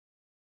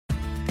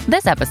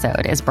This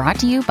episode is brought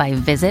to you by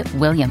Visit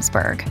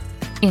Williamsburg.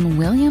 In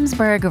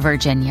Williamsburg,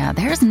 Virginia,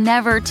 there's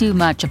never too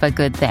much of a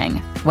good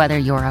thing. Whether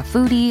you're a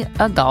foodie,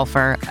 a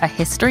golfer, a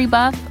history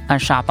buff, a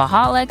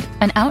shopaholic,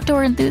 an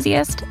outdoor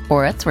enthusiast,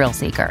 or a thrill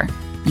seeker,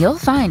 you'll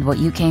find what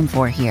you came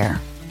for here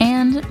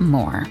and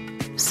more.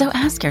 So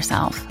ask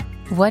yourself,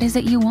 what is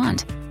it you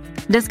want?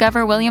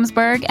 Discover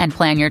Williamsburg and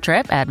plan your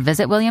trip at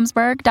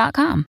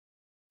visitwilliamsburg.com.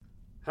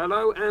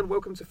 Hello and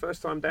welcome to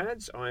First Time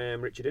Dads. I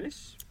am Richard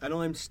Innes. And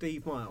I'm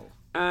Steve Mile.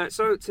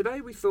 So today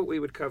we thought we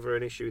would cover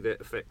an issue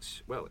that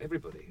affects, well,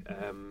 everybody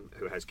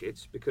who has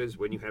kids, because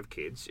when you have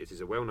kids, it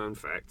is a well-known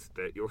fact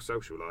that your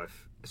social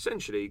life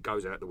essentially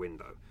goes out the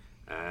window,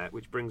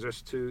 which brings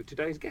us to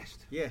today's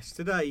guest. Yes,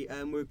 today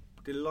we're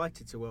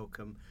delighted to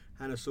welcome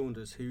Hannah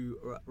Saunders,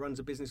 who runs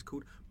a business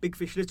called Big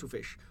Fish Little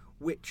Fish,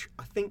 which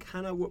I think,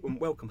 Hannah,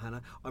 welcome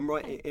Hannah, I'm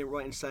right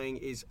in saying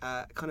is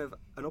kind of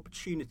an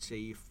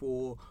opportunity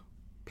for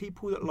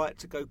people that like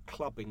to go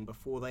clubbing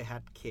before they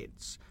had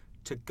kids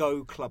to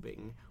go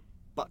clubbing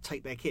but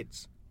take their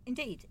kids.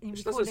 Indeed.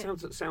 Which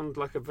doesn't sound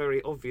like a very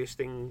obvious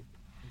thing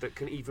that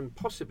can even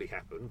possibly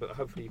happen, but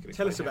hopefully you can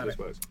explain Tell us about it.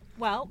 Works.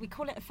 Well, we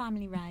call it a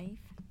family rave,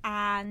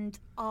 and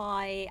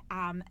I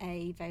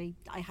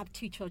have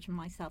two children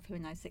myself who are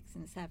now 6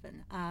 and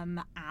 7,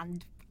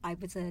 and I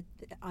was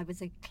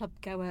a club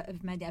goer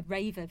of many, a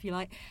raver, if you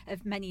like,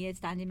 of many years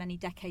standing, many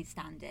decades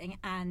standing.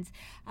 And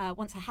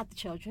once I had the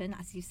children,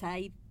 as you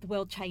say, the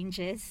world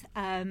changes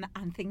and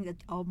things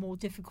are more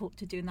difficult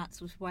to do in that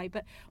sort of way.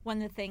 But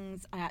one of the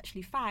things I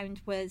actually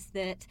found was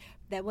that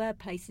there were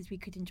places we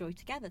could enjoy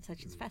together,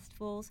 such as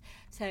festivals.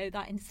 So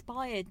that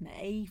inspired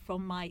me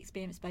from my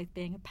experience both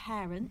being a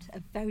parent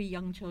of very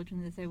young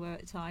children, as they were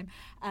at the time,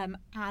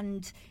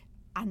 and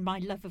my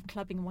love of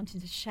clubbing and wanting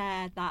to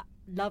share that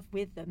love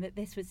with them, that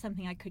this was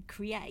something I could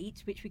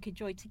create which we could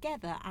enjoy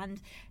together.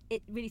 And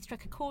it really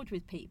struck a chord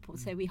with people.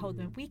 So we hold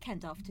them at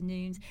weekend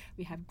afternoons,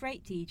 we have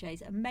great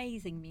DJs,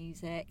 amazing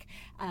music,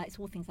 it's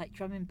all things like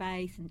drum and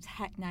bass and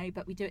techno,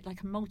 but we do it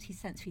like a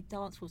multi-sensory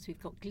dance floor. So we've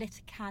got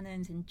glitter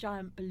cannons and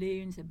giant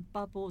balloons and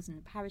bubbles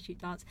and parachute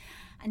dance,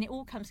 and it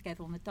all comes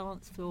together on the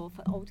dance floor.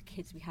 For older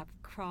kids we have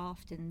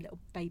craft and little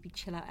baby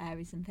chill out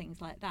areas and things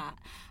like that,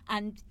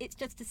 and it's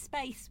just a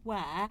space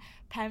where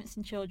parents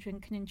and children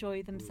can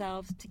enjoy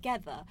themselves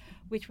together,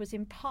 which was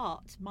in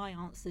part my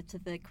answer to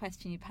the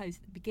question you posed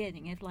at the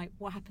beginning of like,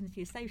 what happens to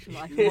your social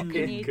life? What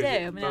can you do?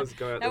 It does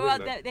go out the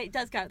window. It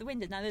does go out the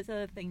window. Now there's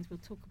other things we'll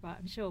talk about,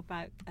 I'm sure,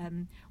 about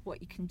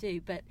what you can do,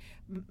 but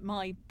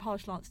my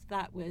partial answer to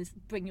that was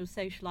bring your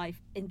social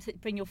life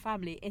bring your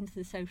family into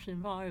the social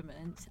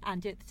environment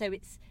and do it so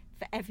it's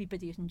for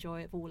everybody to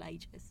enjoy of all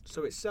ages.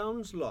 So it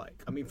sounds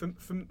like, I mean,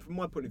 from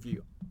my point of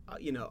view,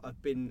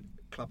 I've been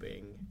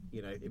clubbing,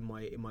 in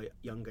my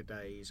younger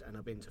days, and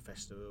I've been to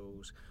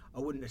festivals. I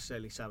wouldn't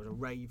necessarily say I was a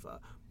raver,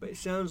 but it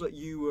sounds like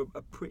you were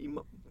pretty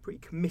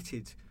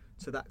committed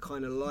to that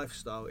kind of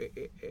lifestyle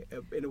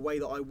in a way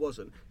that I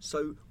wasn't.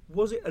 So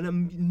was it an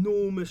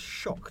enormous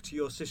shock to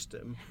your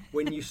system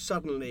when you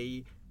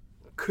suddenly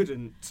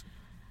couldn't,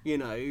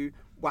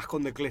 whack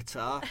on the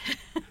glitter,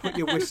 put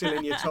your whistle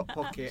in your top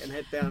pocket and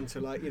head down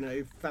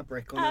to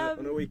fabric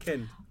on a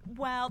weekend?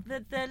 Well,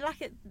 the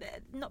lack of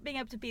not being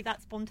able to be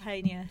that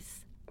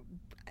spontaneous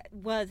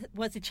was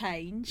a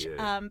change.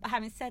 Yeah.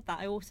 Having said that,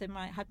 I also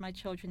had my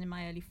children in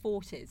my early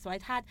 40s, so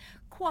I'd had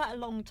quite a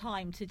long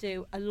time to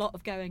do a lot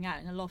of going out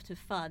and a lot of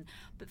fun.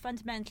 But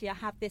fundamentally, I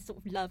have this sort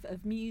of love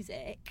of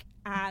music,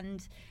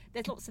 and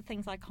there's lots of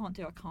things I can't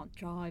do. I can't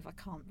drive, I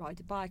can't ride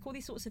a bike, all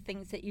these sorts of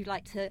things that you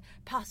like to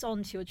pass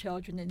on to your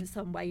children in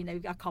some way.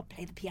 I can't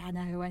play the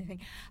piano or anything.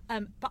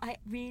 But I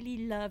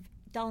really love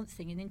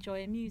dancing and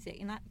enjoying music,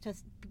 and that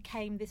just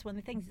became this one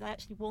of the things. I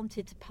actually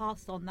wanted to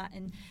pass on that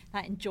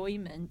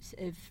enjoyment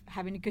of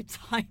having a good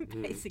time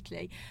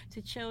basically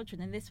to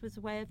children, and this was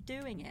a way of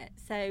doing it.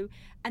 So,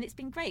 and it's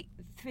been great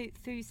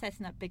through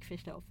setting up Big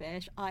Fish Little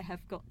Fish. I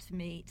have got to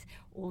meet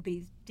all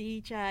these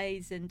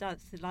DJs and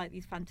dancers, like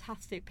these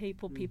fantastic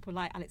people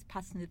like Alex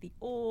Patton of the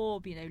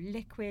Orb,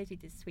 Liquid, who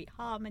did Sweet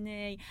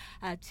Harmony,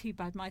 Two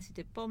Bad Mice who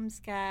did Bomb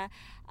Scare.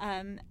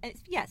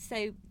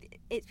 So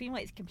it's been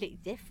it's completely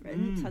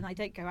different, and I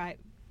don't go out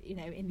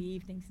in the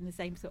evenings in the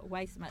same sort of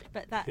way so much,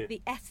 but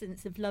the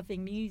essence of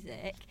loving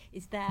music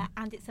is there,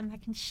 and it's something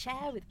I can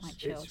share with my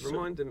children.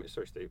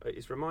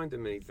 It's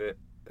reminding me that,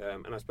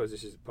 and I suppose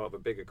this is part of a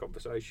bigger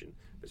conversation,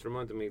 but it's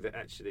reminding me that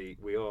actually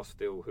we are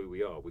still who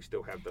we are. We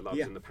still have the loves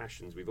and the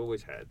passions we've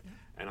always had,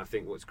 and I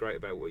think what's great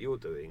about what you're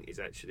doing is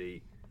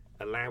actually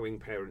allowing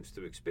parents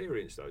to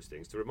experience those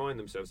things, to remind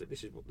themselves that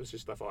this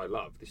is stuff I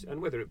love.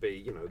 And whether it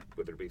be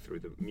through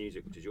the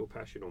music, which is your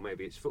passion, or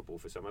maybe it's football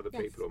for some other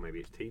people, or maybe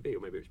it's TV,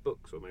 or maybe it's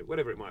books, or maybe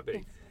whatever it might be.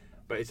 Yes.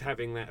 But it's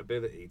having that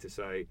ability to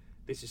say,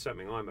 this is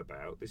something I'm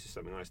about, this is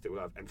something I still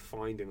love, and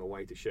finding a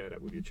way to share that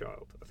with your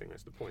child. I think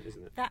that's the point,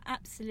 isn't it? That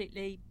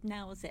absolutely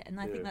nails it, and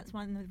I think that's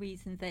one of the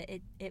reasons that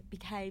it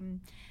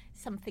became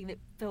something that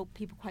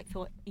people quite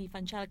thought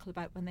evangelical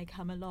about when they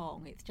come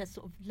along. It's just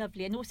sort of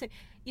lovely, and also,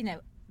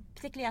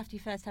 particularly after you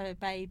first have a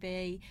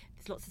baby,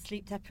 there's lots of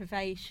sleep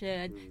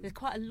deprivation. There's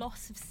quite a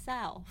loss of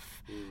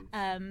self,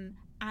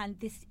 and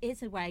this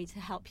is a way to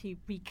help you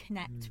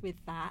reconnect with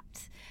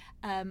that.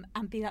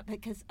 And be that,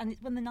 because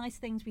it's one of the nice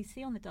things we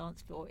see on the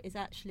dance floor is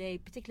actually,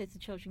 particularly as the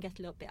children get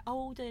a little bit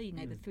older, the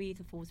 3s,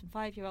 the 4s and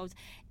 5-year-olds,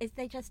 is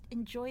they just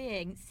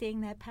enjoying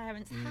seeing their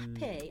parents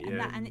happy,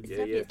 and it's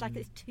lovely. It's like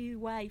this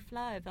two-way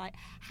flow of like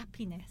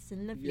happiness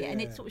and lovely,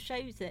 and it sort of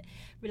shows that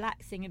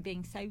relaxing and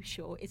being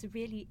social is a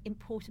really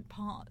important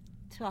part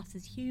to us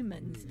as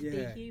humans, to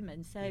be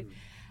human. So,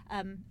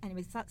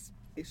 anyways, that's.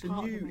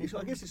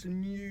 I guess it's a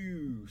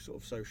new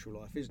sort of social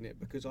life, isn't it?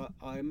 Because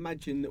I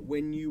imagine that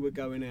when you were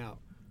going out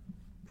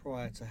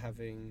prior to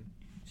having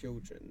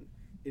children,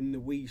 in the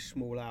wee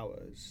small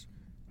hours,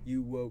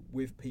 you were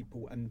with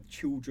people and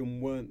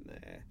children weren't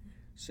there,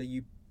 so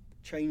you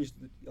changed.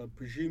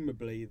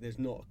 Presumably, there's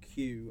not a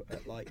queue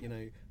at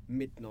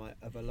midnight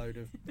of a load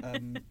of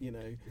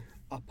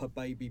upper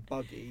baby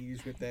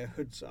buggies with their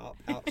hoods up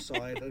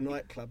outside a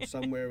nightclub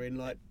somewhere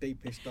in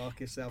deepest,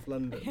 darkest South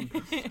London.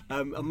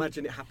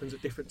 Imagine it happens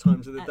at different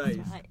times of the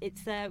day. Right.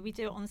 It's we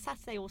do it on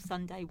Saturday or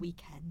Sunday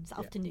weekends,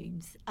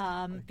 afternoons,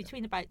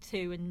 between about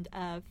 2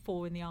 and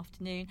 4 in the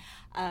afternoon.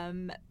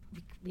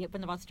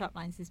 One of our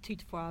straplines is 2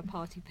 to 4 hour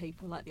party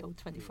people, like the old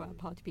 24-hour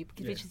party people,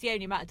 which is the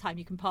only amount of time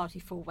you can party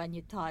for when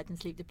you're tired and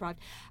sleep deprived.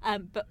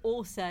 But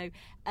also,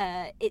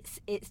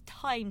 it's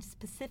timed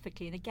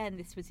specifically, and again,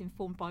 this was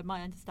informed by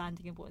my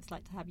understanding of what it's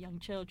like to have young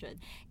children.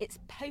 It's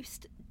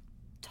post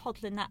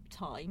toddler nap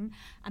time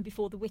and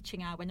before the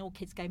witching hour, when all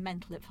kids go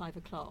mental at 5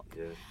 o'clock.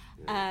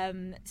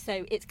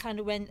 So it's kind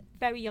of when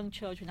very young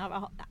children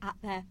are at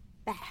their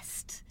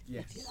best,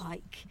 if you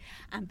like,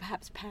 and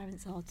perhaps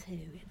parents are too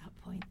at that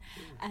point.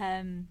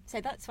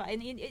 So that's right,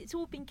 and it's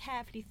all been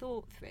carefully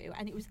thought through,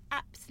 and it was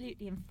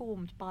absolutely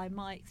informed by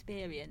my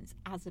experience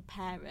as a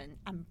parent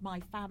and my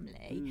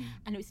family,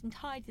 and it was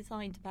entirely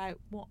designed about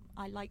what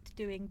I liked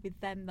doing with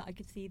them that I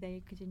could see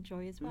they could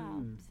enjoy as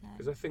well.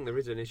 Because I think there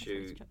is an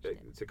issue,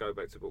 to go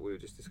back to what we were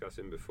just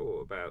discussing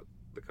before, about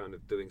the kind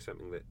of doing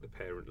something that the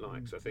parent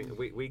likes. I think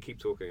we keep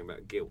talking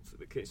about guilt.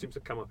 It seems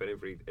to come up in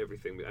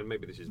everything, and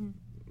maybe this is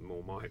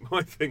more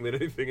my thing than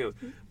anything else,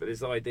 but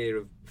this idea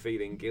of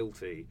feeling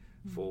guilty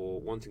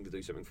for wanting to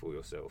do something for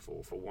yourself,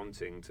 or for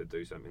wanting to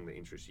do something that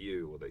interests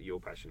you or that you're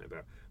passionate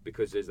about,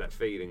 because there's that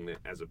feeling that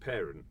as a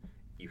parent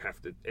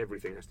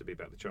everything has to be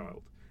about the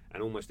child,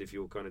 and almost if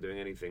you're kind of doing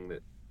anything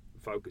that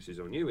focuses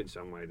on you in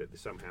some way, that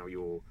somehow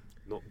you're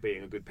not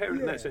being a good parent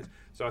in that sense.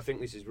 So I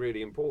think this is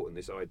really important,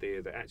 this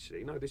idea that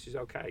actually, no, this is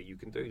okay. You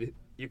can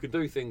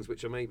do things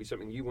which are maybe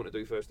something you want to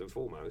do first and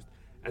foremost,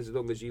 as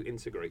long as you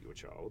integrate your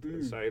child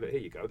and say that,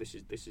 here you go, this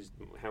is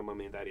how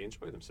mummy and daddy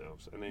enjoy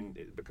themselves, and then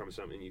it becomes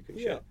something you can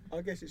share.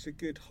 I guess it's a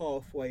good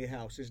halfway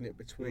house, isn't it,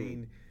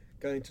 between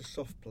going to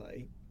soft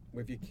play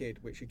with your kid,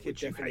 which your kid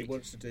definitely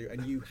wants to do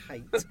and you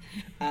hate,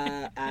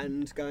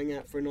 and going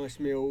out for a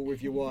nice meal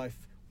with your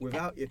wife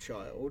without your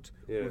child,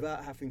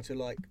 without having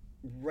to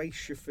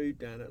race your food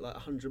down at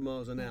 100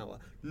 miles an hour,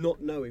 not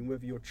knowing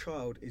whether your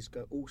child is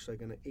also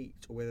going to eat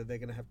or whether they're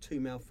going to have 2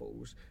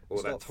 mouthfuls.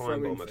 Or that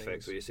time bomb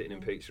effect where you're sitting in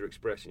Pizza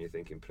Express and you're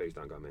thinking, please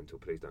don't go mental,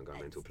 please don't go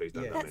mental, please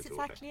don't go mental. That's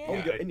exactly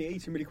it. And you're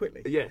eating really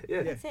quickly.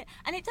 That's it.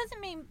 And it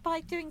doesn't mean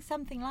by doing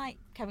something like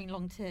coming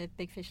along to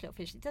Big Fish, Little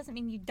Fish, it doesn't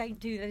mean you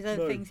don't do those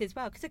other things as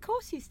well, because of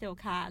course you still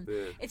can.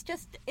 It's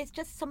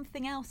just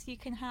something else you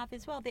can have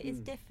as well that is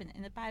different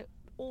and about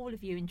all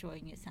of you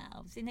enjoying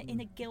yourselves in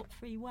a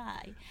guilt-free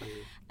way.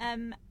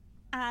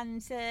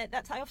 And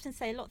that's, I often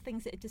say, a lot of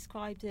things that are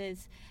described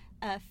as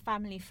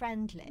family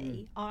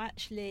friendly are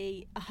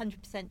actually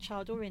 100%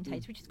 child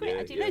orientated, which is great.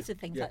 I do loads of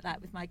things like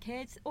that with my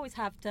kids, always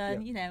have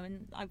done,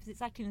 and I was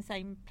exactly in the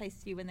same place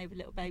as you when they were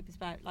little babies,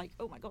 about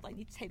oh my god, I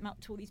need to take them out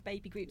to all these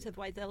baby groups,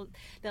 otherwise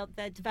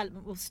their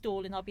development will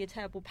stall and I'll be a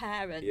terrible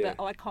parent.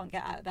 But I can't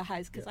get out of the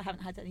house because I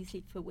haven't had any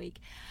sleep for a week.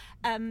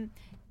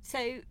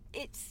 So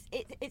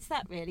it's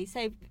that really.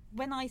 So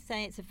when I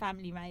say it's a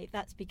family rave,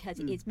 that's because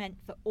it is meant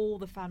for all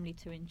the family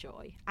to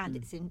enjoy, and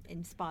it's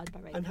inspired by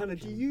rave. And Hannah,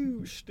 do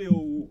you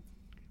still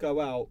go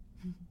out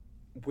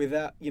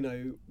without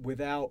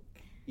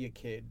your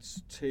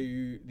kids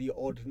to the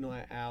odd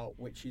night out,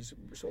 which is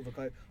sort of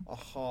a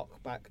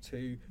hark back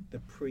to the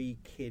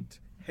pre-kid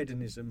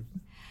hedonism?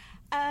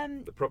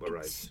 The proper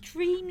rave.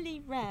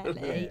 Extremely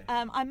rarely.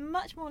 I'm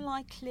much more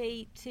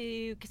likely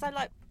to, because I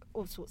like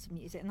all sorts of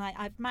music, and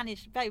I've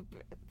managed, very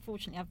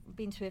fortunately, I've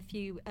been to a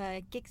few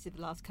gigs in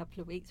the last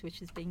couple of weeks, which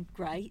has been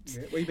great.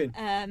 Where you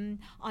been?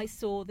 I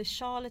saw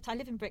I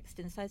live in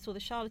Brixton, so I saw the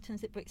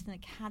Charlatans at Brixton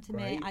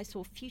Academy. Right. I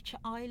saw Future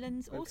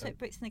Islands also at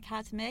Brixton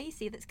Academy.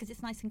 See, that's because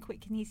it's nice and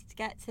quick and easy to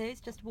get to.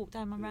 It's just a walk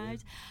down my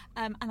road.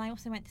 And I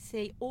also went to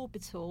see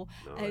Orbital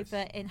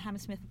over in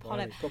Hammersmith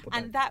Apollo.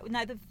 And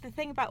the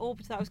thing about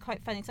Orbital that was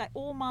quite funny, it's like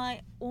all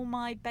my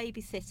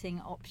babysitting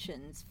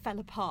options fell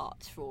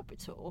apart for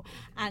Orbital,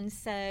 and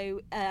so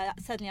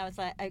suddenly I was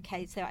like,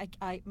 okay, so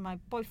my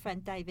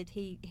boyfriend David,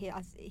 he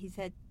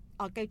said,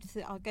 I'll go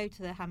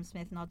to the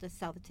Hammersmith and I'll just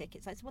sell the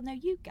tickets. I said, well, no,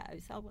 you go.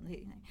 So I want to,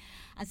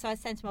 And so I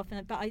sent him off,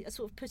 but I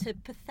sort of put a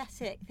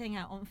pathetic thing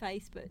out on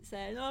Facebook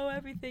saying, oh,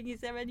 everything,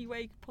 is there any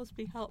way you could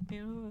possibly help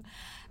me?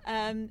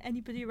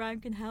 Anybody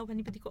around can help.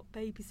 Anybody got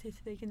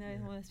babysitter, they can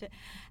all this bit.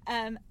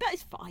 But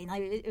it's fine.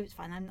 It was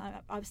fine.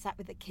 I was sat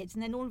with the kids,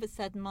 and then all of a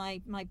sudden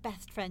my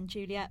best friend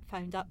Juliet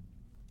phoned up.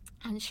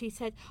 And she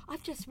said,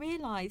 I've just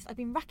realised I've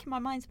been racking my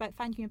minds about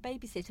finding a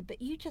babysitter,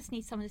 but you just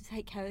need someone to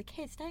take care of the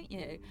kids, don't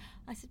you?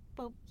 I said,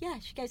 well, yeah.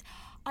 She goes,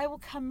 I will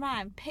come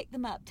round, pick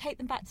them up, take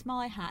them back to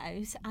my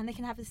house, and they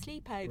can have a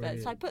sleepover.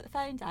 Brilliant. So I put the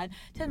phone down,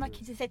 turned to my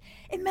kids and said,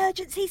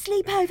 emergency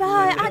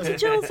sleepover, Auntie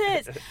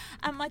Jules's.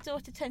 And my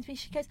daughter turned to me,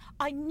 she goes,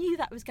 I knew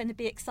that was going to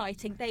be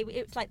exciting.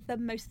 It was like the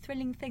most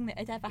thrilling thing that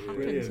had ever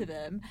happened to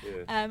them.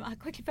 I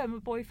quickly phoned my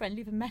boyfriend,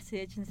 leave a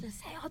message, and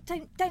say, oh,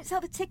 don't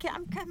sell the ticket,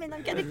 I'm coming,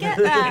 I'm going to get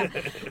there.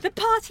 The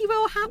party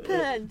will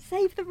happen.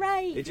 Save the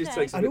rain. It just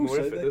takes a bit more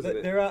effort, doesn't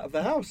it? They're out of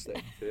the house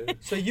then.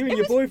 So you and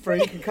your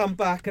boyfriend can come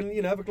back and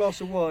have a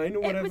glass of wine or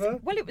whatever.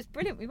 It was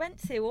brilliant. We went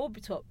to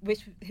Orbitop,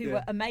 who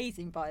were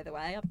amazing, by the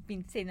way. I've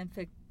been seeing them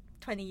for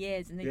 20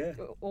 years and they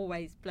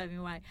always blow me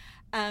away.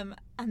 And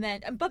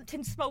bumped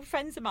into some old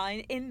friends of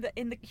mine in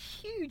the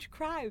huge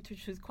crowd,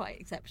 which was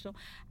quite exceptional.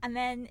 And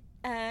then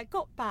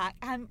got back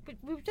and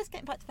we were just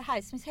getting back to the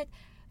house and we said,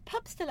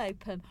 pub's still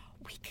open,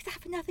 we could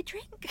have another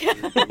drink.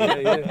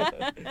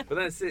 But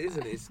that's it,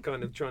 isn't it? It's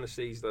kind of trying to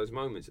seize those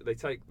moments.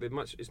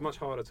 It's much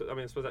harder to,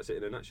 I suppose that's it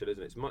in a nutshell,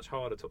 isn't it? It's much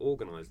harder to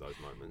organise those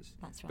moments.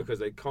 That's right. Because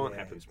they can't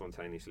happen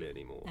spontaneously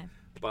anymore. No.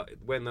 But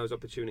when those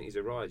opportunities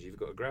arise, you've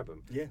got to grab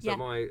them. So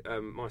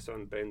my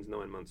son Ben's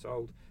 9 months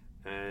old,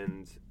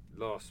 and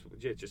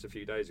just a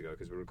few days ago,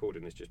 because we're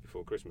recording this just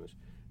before Christmas,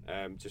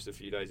 just a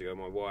few days ago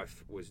my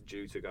wife was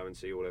due to go and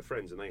see all her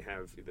friends, and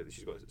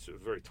she's got a sort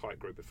of very tight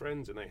group of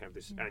friends, and they have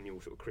this annual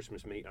sort of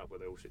Christmas meet up where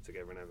they all sit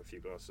together and have a few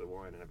glasses of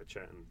wine and have a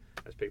chat, and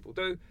as people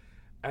do.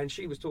 And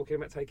she was talking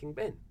about taking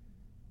Ben.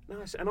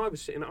 And I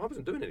was sitting, I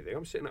wasn't doing anything,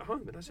 I'm sitting at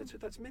home, and I said,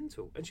 that's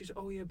mental. And she said,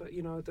 oh yeah, but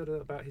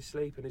about his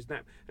sleep and his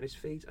nap and his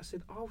feeds. I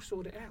said, I'll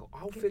sort it out,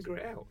 I'll figure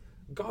it out.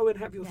 Go and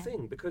have your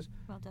thing, because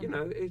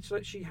it's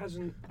like she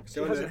hasn't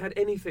had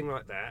anything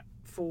like that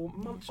for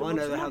months. I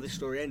know how this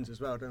story ends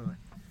as well, don't I?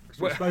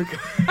 Well,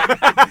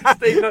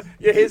 Steve,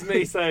 here's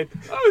me saying,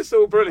 oh, it's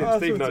all brilliant.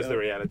 Steve knows the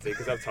reality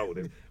because I've told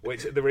him.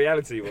 Which the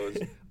reality was,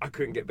 I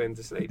couldn't get Ben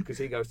to sleep because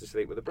he goes to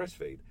sleep with a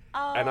breastfeed. So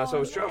I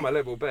was trying my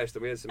level best,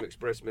 and we had some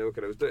express milk,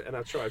 and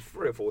I tried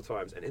 3 or 4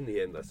 times, and in the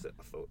end, I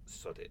thought,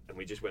 sod it, and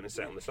we just went and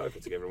sat on the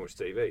sofa together and watched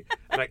TV.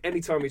 And like any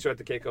time we tried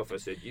to kick off, I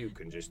said, you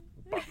can just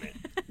button it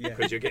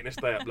because you're getting to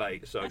stay up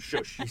late. So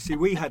shush. You see,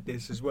 we had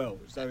this as well,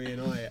 Zoe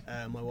and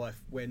I, my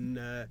wife,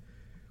 when.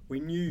 We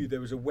knew there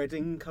was a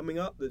wedding coming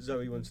up that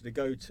Zoe wanted to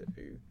go to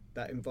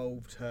that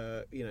involved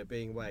her,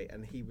 being away,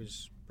 and he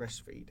was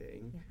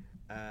breastfeeding,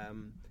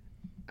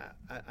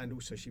 and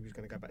also she was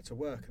going to go back to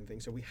work and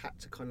things. So we had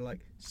to kind of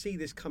like see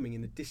this coming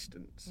in the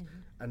distance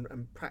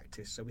and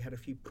practice. So we had a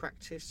few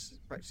practices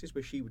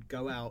where she would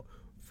go out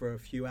for a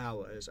few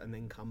hours and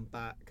then come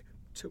back,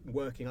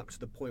 working up to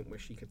the point where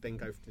she could then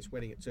go for this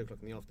wedding at 2 o'clock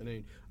in the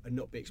afternoon and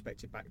not be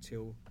expected back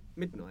till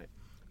midnight.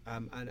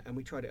 And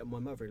we tried it at my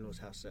mother-in-law's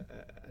house,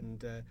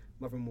 and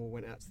mother-in-law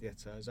went out to the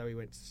theatre, Zoe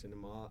went to the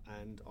cinema,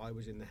 and I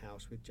was in the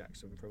house with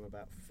Jackson from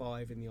about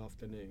 5 in the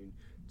afternoon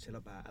till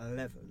about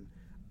 11,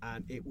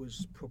 and it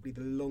was probably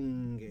the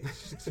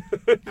longest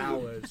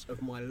hours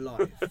of my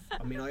life.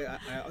 I mean, I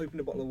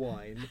opened a bottle of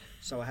wine,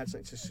 so I had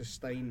something to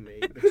sustain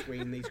me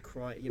between these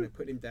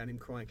putting him down, him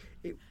crying.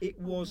 It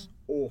was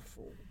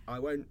awful. I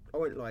won't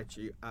lie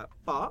to you,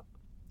 but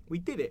we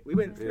did it. We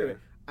went through it.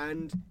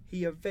 And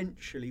he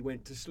eventually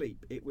went to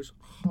sleep. It was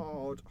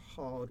hard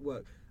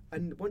work.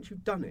 And once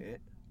you've done it,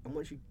 and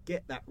once you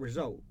get that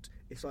result,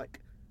 it's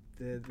like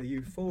the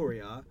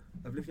euphoria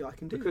of living. I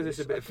can do because this.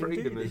 It's a bit of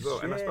freedom as well.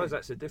 And I suppose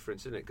that's the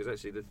difference, isn't it? Because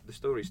actually the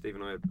story Steve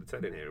and I are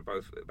telling here are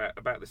both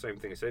about the same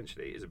thing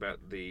essentially. Is about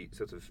the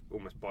sort of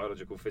almost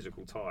biological,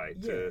 physical tie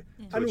to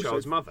a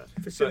child's mother.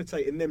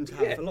 Facilitating them to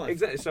have a life.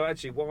 Exactly. So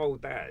actually, while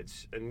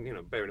dads,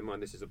 and bearing in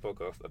mind this is a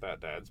podcast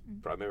about dads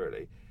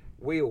primarily,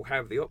 we all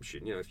have the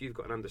option, if you've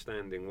got an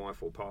understanding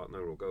wife or partner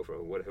or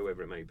girlfriend or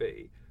whoever it may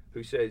be,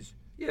 who says,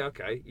 yeah,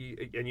 okay,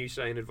 and you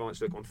say in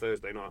advance, look, on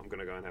Thursday night I'm going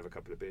to go and have a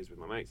couple of beers with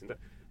my mates,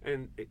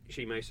 and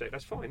she may say,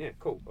 that's fine, yeah,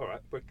 cool, all right,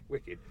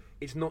 wicked.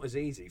 It's not as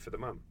easy for the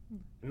mum,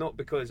 not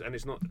because, and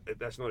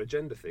that's not a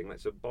gender thing,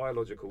 that's a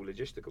biological,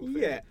 logistical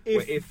thing. Yeah,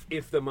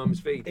 if the mum's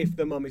feeding, if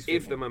the mum is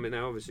feeding,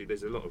 now obviously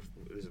there's a lot of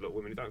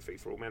women who don't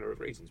feed for all manner of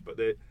reasons, but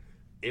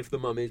if the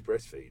mum is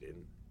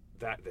breastfeeding,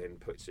 that then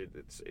puts it,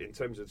 in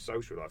terms of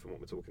social life and what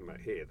we're talking about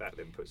here, that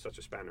then puts such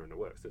a spanner in the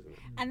works, doesn't it?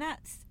 And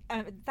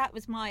that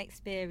was my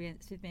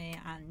experience with me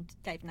and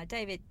David. Now,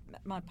 David,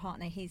 my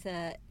partner, he's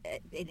an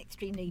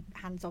extremely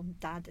hands-on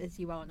dad, as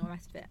you are, and all the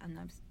rest of it. And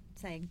I was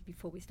saying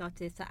before we started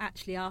this, that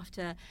actually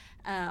after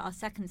our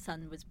second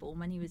son was born,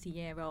 when he was a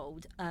year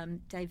old,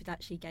 David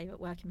actually gave up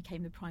work and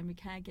became the primary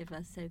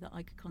caregiver so that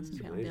I could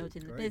concentrate on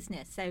building the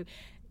business. So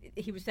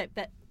he was,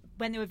 but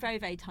when they were very,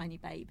 very tiny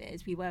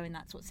babies, we were in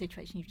that sort of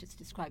situation you've just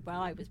described, where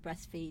I was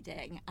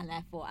breastfeeding, and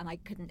I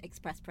couldn't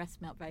express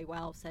breast milk very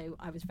well, so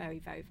I was very,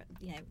 very,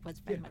 was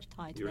very much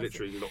tied to You're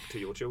literally locked to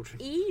your children.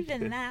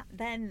 Even that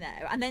then,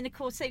 though. And then, of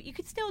course, so you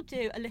could still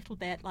do a little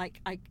bit,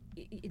 like,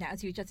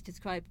 as you just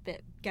described, a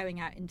bit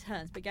going out in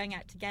turns, but going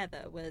out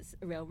together was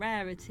a real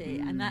rarity,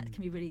 and that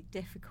can be really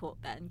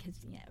difficult then, because,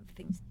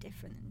 everything's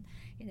different,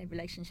 and,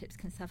 relationships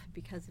can suffer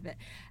because of it.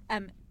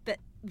 But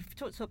we've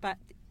talked about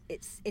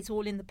it's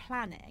all in the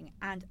planning,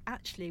 and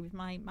actually with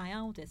my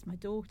eldest, my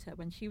daughter,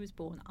 when she was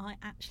born, I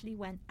actually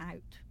went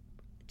out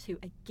to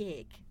a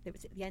gig that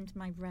was at the end of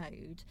my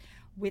road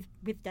with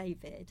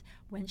David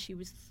when she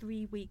was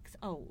 3 weeks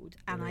old,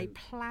 and I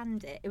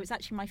planned it. It was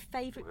actually my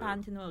favourite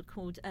band in the world,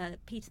 called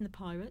Pete and the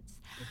Pirates,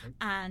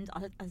 and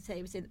I'd say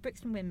it was in the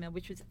Brixton Windmill,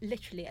 which was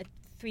literally a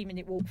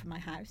 3-minute walk from my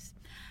house.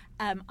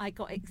 I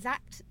got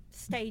exact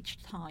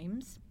stage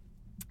times.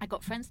 I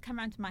got friends to come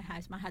around to my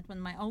house. I had one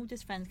of my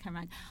oldest friends come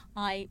around.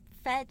 I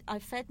fed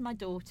my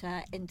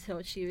daughter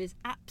until she was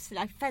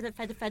absolutely. I fed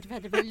her.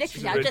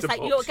 Literally, I was just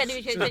like, "You're going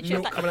to." She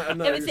was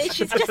like,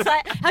 she's just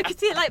like, I could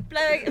see it like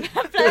blowing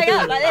up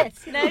like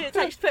this. It's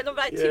like she's putting on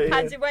like 2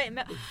 pounds of weight in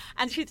milk,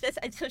 and she was just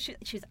until she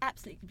was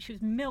absolutely. She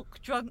was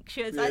milk drunk.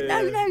 She was like, "No,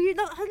 you're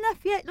not had enough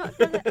yet." Not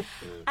enough.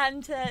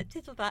 And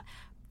tittle that.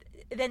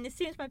 Then as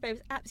soon as my baby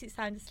was absolutely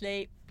sound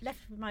asleep, left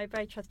with my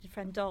very trusted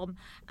friend Dom,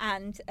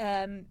 and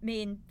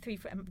me and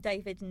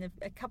David and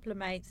a couple of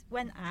mates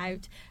went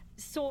out,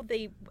 saw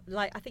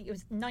I think it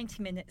was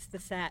 90 minutes the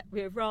set.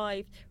 We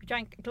arrived, we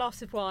drank a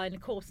glass of wine,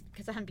 of course,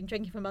 because I hadn't been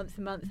drinking for months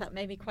and months, that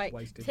made me quite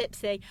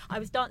tipsy. I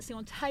was dancing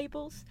on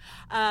tables,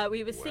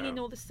 we were singing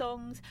all the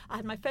songs. I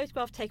had my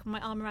photograph taken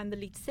with my arm around the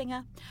lead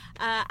singer,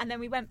 and then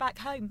we went back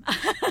home.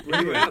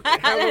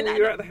 How long were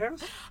you at the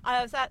house?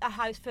 I was at the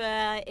house for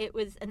it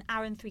was an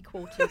hour and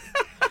 3/4.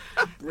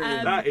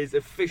 That is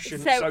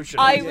efficient so socialising.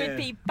 I would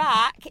be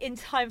back in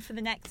time for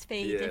the next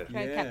feed. If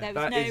there was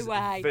that no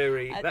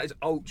way. That is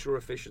ultra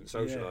efficient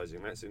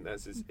socialising.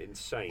 That's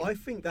insane. I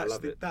think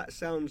that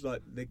sounds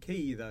like the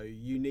key, though.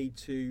 You need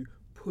to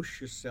push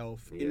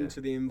yourself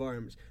into the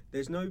environments.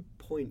 There's no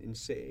point in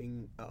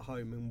sitting at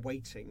home and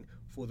waiting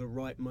for the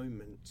right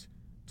moment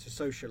to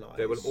socialise.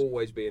 There will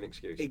always be an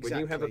excuse. Exactly. When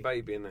you have a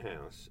baby in the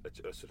house,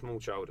 a small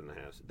child in the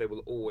house, there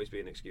will always be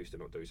an excuse to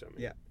not do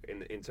something. Yeah.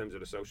 In terms of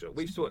the social,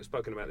 we've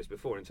spoken about this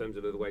before in terms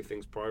of the way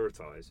things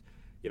prioritise.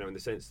 In the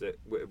sense that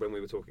when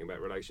we were talking about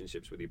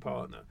relationships with your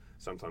partner,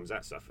 sometimes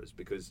that suffers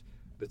because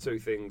the two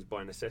things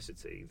by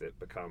necessity that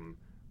become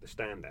the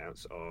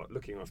standouts are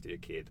looking after your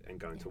kid and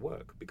going to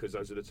work, because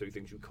those are the two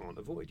things you can't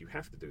avoid. You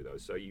have to do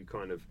those, so you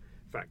kind of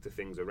factor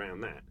things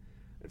around that.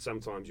 And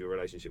sometimes your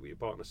relationship with your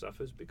partner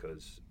suffers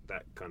because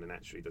that kind of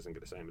naturally doesn't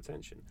get the same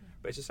attention.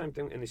 But it's the same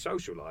thing in the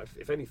social life,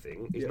 if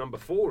anything, is number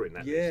 4 in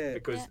that list,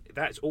 because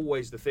that's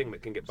always the thing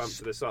that can get bumped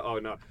to the side. Oh,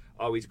 no,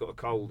 he's got a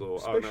cold, or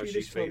especially oh, no,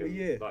 she's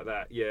feeling like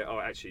that. Yeah,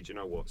 oh, actually, do you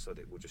know what? So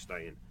we'll just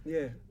stay in.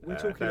 Yeah, we're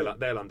talking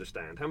they'll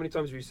understand. How many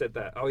times have you said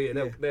that? Oh, yeah,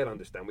 they'll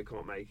understand. We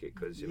can't make it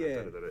because,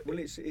 Well,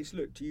 it's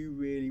look, do you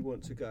really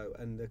want to go?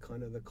 And the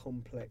kind of the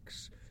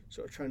complex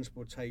sort of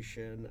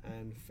transportation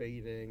and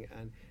feeding,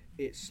 and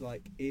it's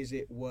like, is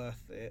it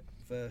worth it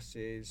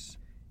versus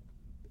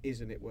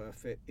isn't it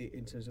worth it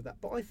in terms of that?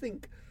 But I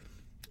think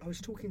I was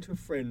talking to a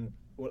friend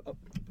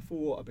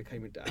before I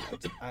became a dad,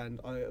 and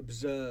I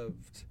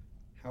observed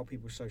how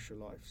people's social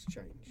lives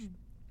change.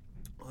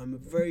 I'm a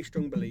very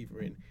strong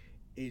believer in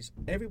is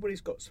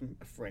everybody's got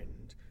a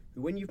friend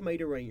who, when you've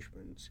made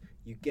arrangements,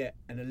 you get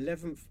an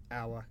 11th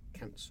hour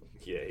cancel.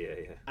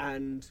 Yeah.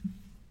 And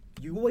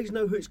you always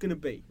know who it's going to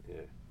be.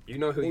 Yeah. You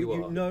know who you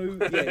are.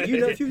 You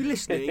know if you're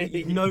listening,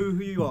 you know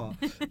who you are.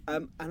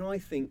 And I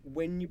think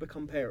when you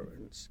become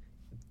parents,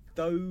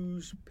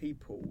 those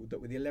people that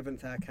were the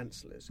 11th hour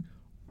cancellers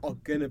are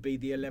going to be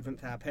the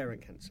 11th hour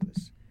parent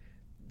cancellers.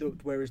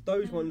 Whereas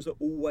those ones that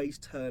always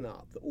turn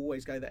up, that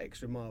always go that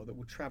extra mile, that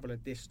will travel a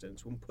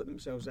distance, will put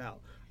themselves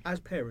out, as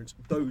parents,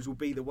 those will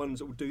be the ones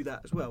that will do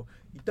that as well.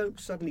 You don't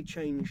suddenly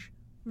change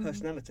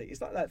personality.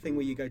 It's like that thing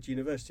where you go to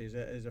university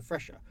as a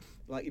fresher.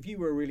 Like if you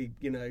were a really,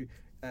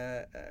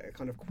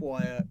 kind of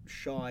quiet,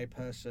 shy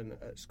person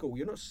at school,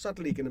 you're not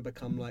suddenly going to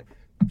become like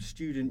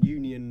student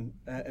union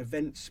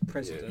events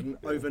president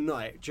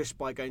overnight just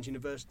by going to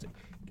university.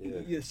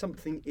 There's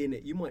something in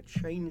it. You might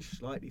change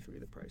slightly through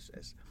the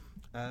process.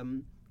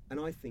 And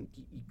I think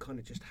you kind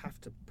of just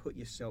have to put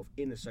yourself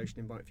in a social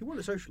environment. If you want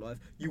a social life,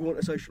 you want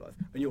a social life,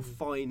 and you'll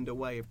find a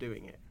way of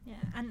doing it. Yeah,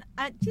 and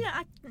I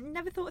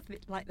never thought of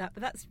it like that,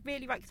 but that's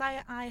really right,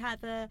 because I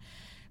had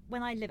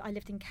when I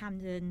lived in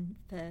Camden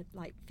for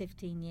like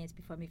 15 years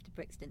before I moved to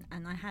Brixton,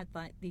 and I had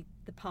like the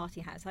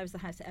party house. I was the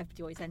house that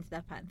everybody always ended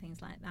up at and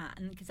things like that.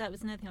 And because that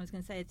was another thing I was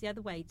going to say, it's the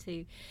other way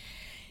to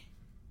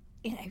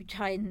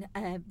try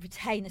and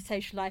retain a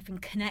social life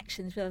and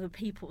connections with other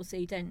people, so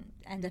you don't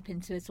end up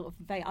into a sort of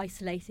very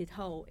isolated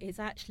hole, is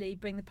actually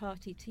bring the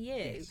party to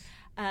you. Yes.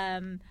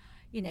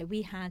 you know,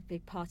 we had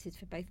big parties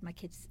for both my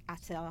kids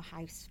at our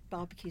house,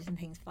 barbecues and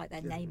things like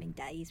their naming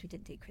days. We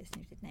didn't do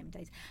Christmas, we did naming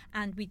days.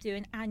 And we do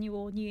an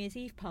annual New Year's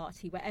Eve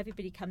party where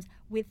everybody comes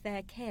with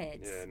their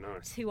kids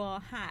to our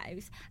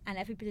house, and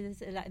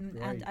everybody's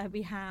and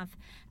we have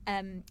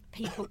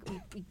people,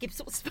 we give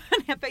sort of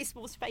have very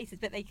small spaces,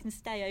 but they can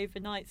stay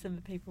overnight, some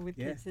of the people with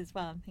kids as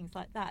well, and things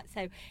like that.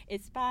 So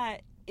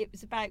it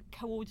was about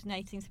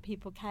coordinating so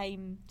people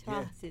came to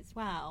us as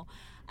well.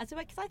 And so,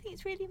 because I think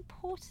it's really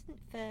important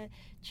for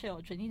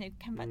children, you know,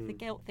 come back to the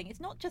guilt thing. It's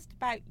not just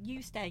about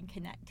you staying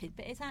connected,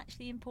 but it's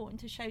actually important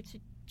to show to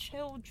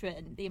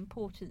children the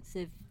importance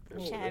of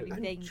sharing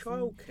and things.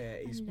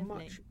 Childcare is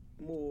much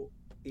more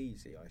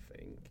easy, I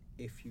think,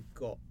 if you've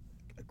got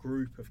a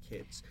group of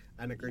kids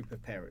and a group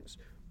of parents,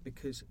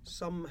 because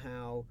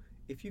somehow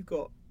if you've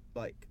got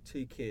like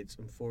 2 kids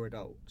and 4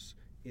 adults,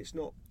 it's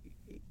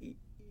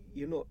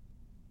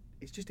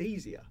just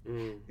easier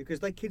because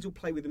their kids will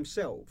play with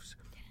themselves,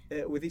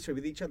 with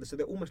each other, so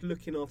they're almost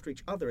looking after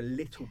each other a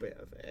little bit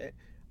of it,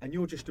 and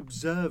you're just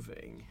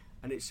observing.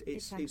 And it's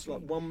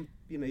like one,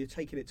 you know, you're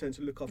taking it turn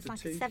to look after 2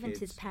 kids. It's like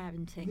 70s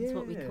parenting is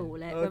what we call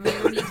it, when we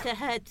all need to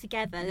herd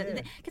together.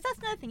 Because that's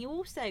another thing. You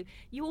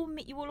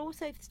will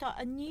also start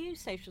a new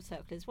social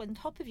circle as well on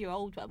top of your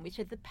old one, which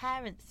are the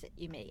parents that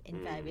you meet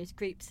in various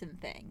groups and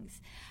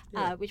things,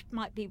 which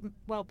might be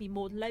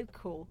more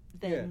local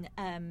than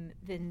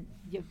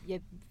your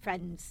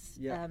friends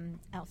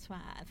elsewhere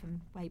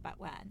from way back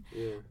when.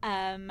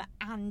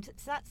 And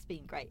so that's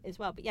been great as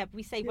well. But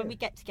we say when we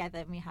get together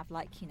and we have,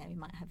 like, you know, we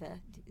might have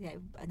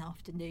an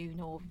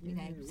afternoon or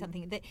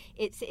something that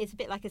it's a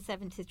bit like a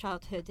 70s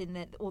childhood in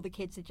that all the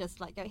kids are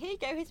just like, here you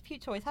go, here's a few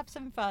toys, have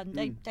some fun,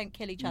 don't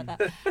kill each other,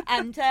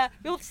 and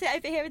we all sit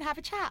over here and have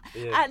a chat,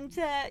 and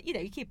you know,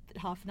 you keep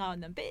half an eye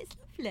on them, but it's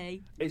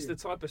lovely. It's the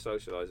type of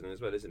socialising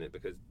as well, isn't it?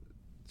 Because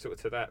sort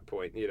of to that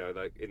point, you know,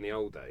 like in the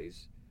old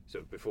days,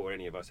 sort of before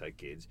any of us had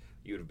kids,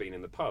 you would have been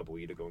in the pub, or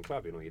you'd have gone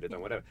clubbing, or you'd have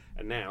done whatever.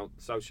 And now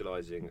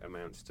socialising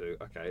amounts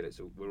to, okay,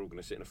 we're all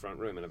going to sit in a front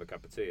room and have a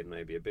cup of tea and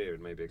maybe a beer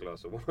and maybe a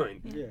glass of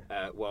wine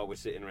while we're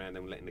sitting around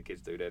and letting the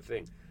kids do their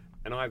thing.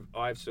 And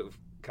I've sort of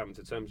come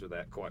to terms with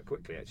that quite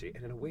quickly, actually,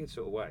 and in a weird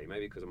sort of way,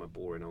 maybe because I'm a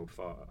boring old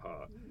fart at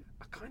heart,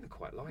 I kind of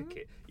quite like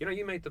it. You know,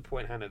 you made the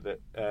point, Hannah, that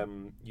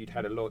you'd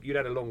had a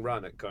long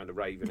run at kind of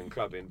raving and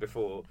clubbing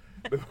before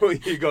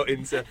you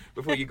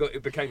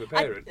became a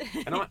parent,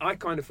 and I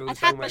kind of feel the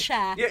same way. I'd had my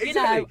share. Yeah, exactly. You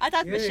know, I'd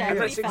had my share.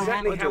 That's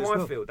exactly how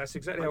I feel. That's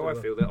exactly how I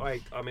feel. That I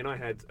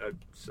had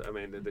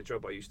the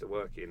job I used to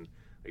work in.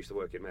 I used to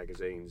work in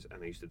magazines,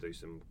 and I used to do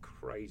some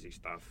crazy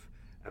stuff.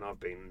 And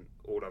I've been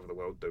all over the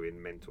world doing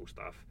mental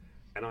stuff.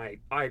 And I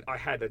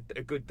had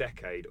a good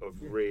decade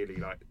of really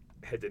like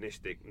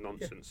hedonistic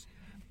nonsense.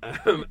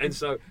 And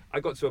so I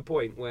got to a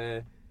point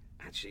where,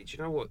 actually, do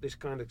you know what? This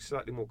kind of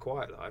slightly more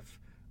quiet life,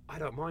 I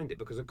don't mind it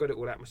because I've got it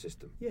all out of my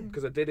system.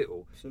 Because I did it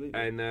all. Absolutely.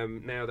 And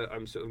now that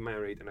I'm sort of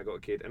married and I got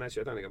a kid, and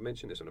actually I don't think I've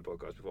mentioned this on a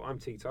podcast before, I'm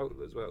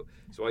teetotal as well.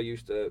 So I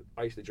used to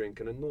drink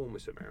an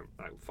enormous amount,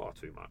 like far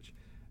too much.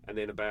 And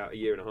then about a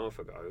year and a half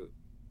ago,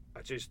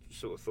 I just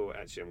sort of thought,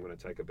 actually, I'm going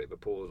to take a bit of a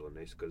pause on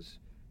this because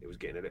it was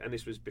getting and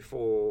this was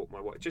before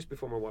my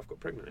wife got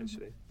pregnant,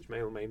 actually, which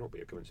may or may not be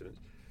a coincidence.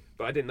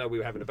 But I didn't know we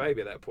were having a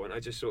baby at that point. I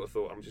just sort of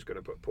thought, I'm just going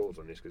to put a pause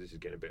on this because this is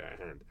getting a bit out of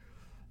hand.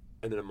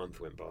 And then a month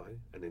went by,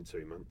 and then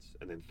 2 months,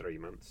 and then 3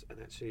 months, and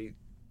actually,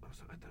 I was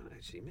like, I don't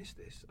actually miss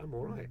this. I'm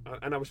all right.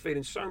 And I was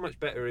feeling so much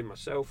better in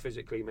myself,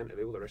 physically,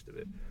 mentally, all the rest of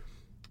it,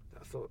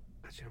 that I thought,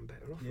 actually, I'm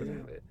better off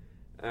without it.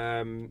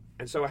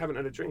 And so I haven't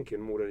had a drink in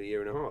more than a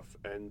year and a half,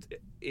 and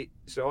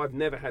so I've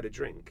never had a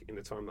drink in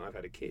the time that I've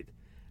had a kid,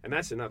 and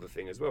that's another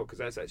thing as well, because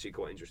that's actually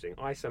quite interesting.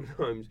 I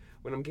sometimes,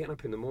 when I'm getting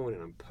up in the morning,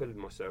 I'm pulling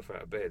myself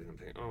out of bed and I'm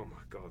thinking, oh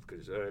my God,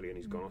 because it's early and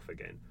he's gone off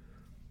again.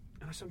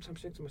 And I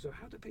sometimes think to myself,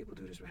 how do people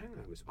do this with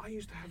hangovers? I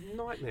used to have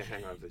nightmare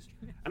hangovers,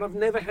 and I've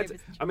never had to,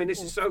 I mean,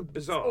 this is so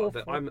bizarre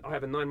that I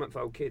have a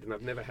 9-month-old kid and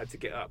I've never had to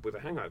get up with a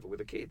hangover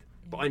with a kid.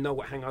 But I know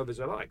what hangovers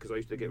are like because I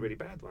used to get really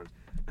bad ones.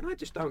 And I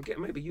just don't get,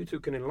 maybe you two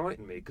can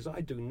enlighten me, because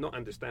I do not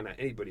understand how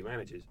anybody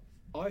manages.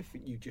 I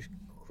think you just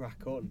crack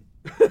on.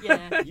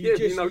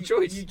 You no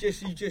choice. You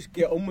just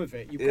get on with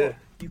it.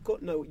 You've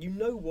got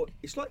what,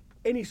 it's like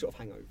any sort of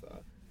hangover.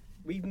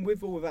 Even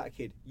with or without a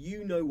kid,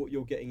 you know what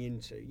you're getting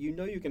into. You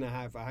know you're going to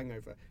have a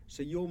hangover,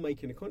 so you're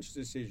making a conscious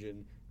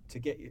decision to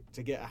get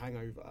a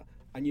hangover,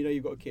 and you know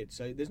you've got a kid.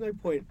 So there's no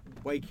point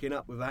waking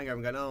up with a hangover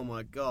and going, "Oh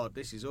my God,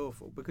 this is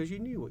awful," because you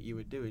knew what you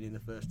were doing in the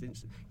first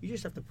instance. You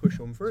just have to push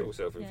on through. It's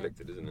all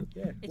self-inflicted, isn't it?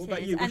 Yeah. What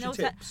about you? What's your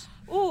tips?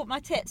 Oh, my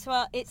tips.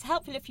 Well, it's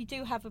helpful if you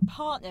do have a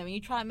partner and you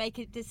try and make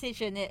a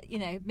decision at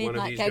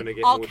midnight.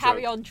 I'll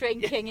carry on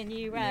drinking and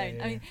you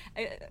won't. I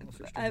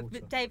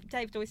mean,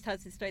 David always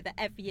tells the story that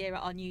every year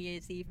at our New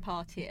Year's Eve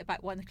party at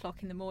about 1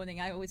 o'clock in the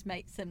morning, I always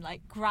make some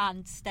like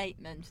grand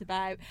statement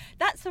about,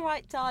 "That's all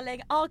right,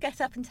 darling. I'll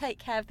get up and take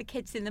care of the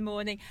kids in the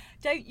morning.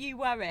 Don't you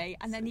worry."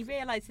 And then he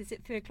realises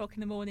at 3 o'clock in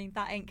the morning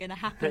that ain't going to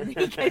happen.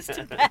 He goes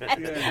to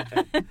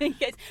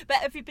bed. But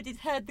everybody's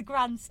heard the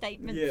grand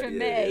statement from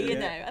me, you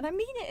know. And I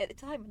mean it at the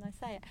time when I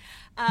say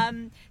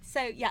it.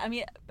 So yeah, I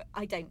mean,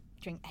 I don't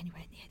drink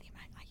anywhere near the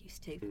amount I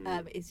used to.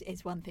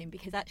 Is one thing,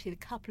 because actually the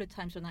couple of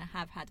times when I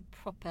have had a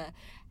proper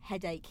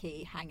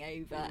headachy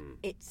hangover,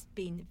 it's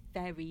been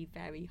very,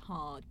 very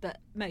hard. But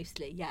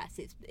mostly, yes,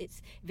 it's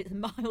if it's a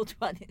mild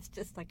one, it's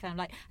just like kind of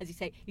like, as you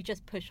say, you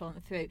just push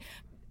on through.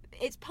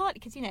 It's partly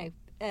because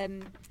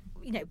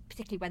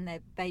particularly when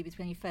they're babies,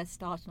 when you first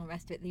start and all the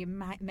rest of it, the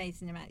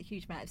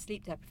huge amount of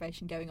sleep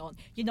deprivation going on,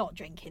 you're not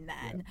drinking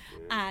then,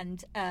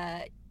 and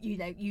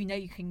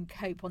you can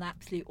cope on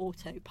absolute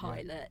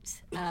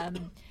autopilot.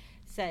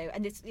 So,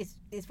 and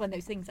it's one of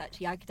those things,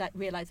 actually. I could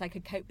realise I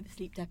could cope with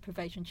sleep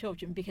deprivation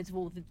children because of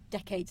all the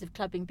decades of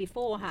clubbing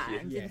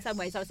beforehand. In some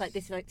ways, I was like,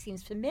 this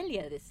seems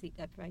familiar, this sleep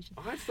deprivation.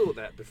 I've thought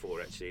that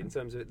before, actually, in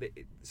terms of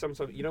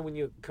sometimes, when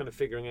you're kind of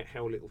figuring out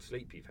how little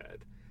sleep you've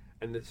had,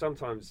 and that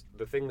sometimes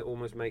the thing that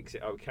almost makes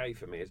it okay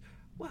for me is,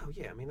 well,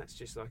 yeah, I mean, that's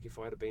just like if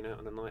I'd have been out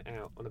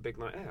on a big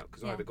night out,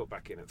 because I'd have got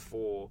back in at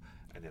 4,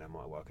 and then I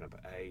might have woken up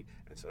at 8,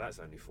 and so that's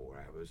only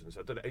 4 hours, and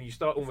so and you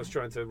start almost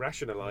trying to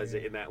rationalise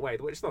it in that way.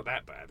 Well, it's not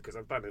that bad because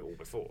I've done it all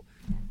before.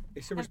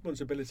 It's a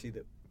responsibility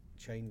that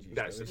changes.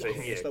 That's the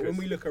thing. Yeah, so when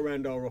we look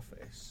around our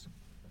office,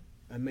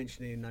 and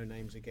mentioning no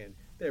names again,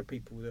 there are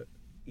people that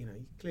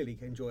clearly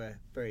enjoy a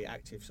very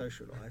active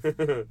social life,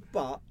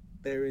 but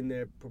they're in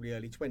their probably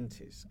early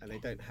 20s and they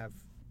don't have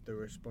the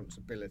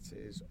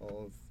responsibilities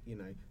of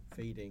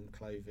feeding,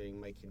 clothing,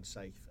 making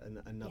safe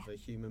another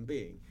human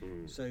being.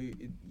 So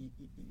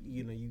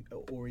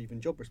or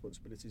even job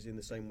responsibilities in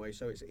the same way.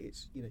 So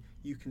it's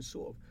you can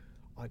sort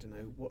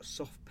of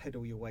soft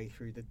pedal your way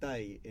through the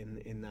day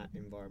in that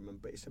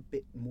environment, but it's a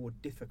bit more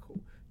difficult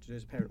to do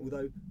as a parent.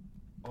 Although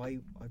I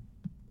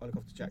look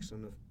after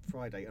Jackson on a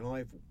Friday, and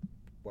I've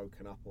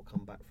woken up or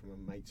come back from a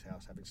mate's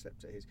house having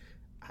slept at his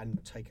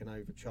and taken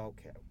over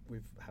childcare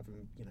with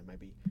having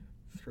maybe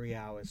 3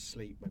 hours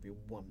sleep maybe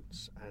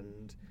once,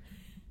 and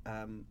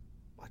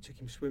I took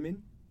him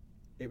swimming.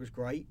 It was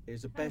great. It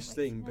was the best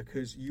thing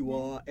because you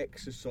are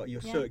exercising,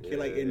 you're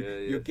circulating,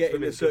 you're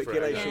getting the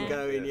circulation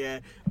going,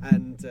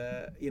 and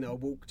I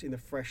walked in the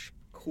fresh,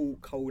 cool,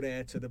 cold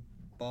air to the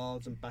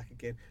baths and back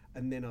again,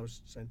 and then I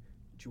was saying,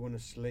 do you want to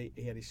sleep?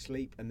 He had his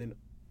sleep, and then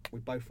we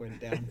both went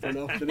down for an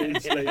afternoon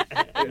sleep.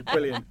 It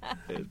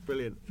was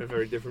brilliant. For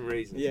very different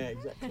reasons. Yeah,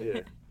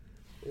 exactly.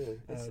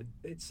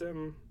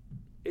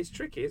 It's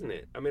tricky, isn't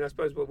it? I mean, I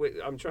suppose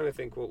I'm trying to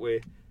think what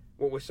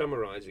we're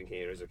summarising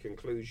here as a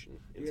conclusion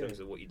in terms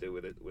of what you do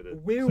with a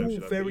we're all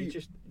social very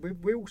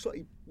we're all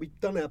slightly, we've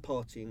done our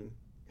partying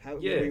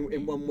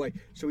in one way,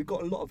 so we've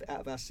got a lot of it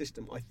out of our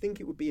system. I think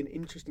it would be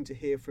interesting to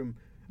hear from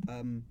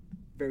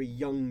very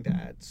young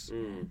dads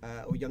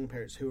or young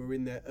parents who are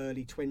in their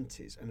early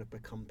 20s and have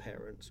become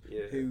parents,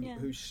 who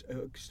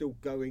are still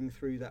going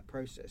through that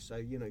process.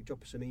 So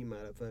drop us an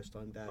email at First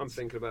Time Dads. I'm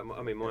thinking about my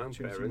own parents.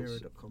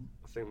 TrinityMirror.com.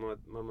 I think my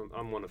mum,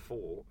 I'm one of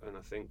 4, and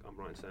I think I'm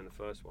right in saying the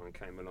first one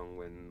came along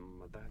when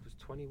my dad was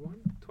 21,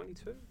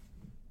 22,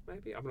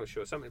 maybe, I'm not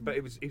sure, something, but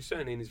he was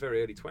certainly in his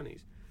very early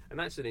 20s. And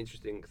that's an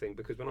interesting thing,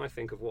 because when I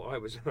think of what I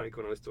was like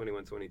when I was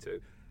 21,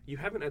 22, you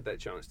haven't had that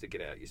chance to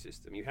get out your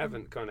system. You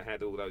haven't kind of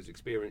had all those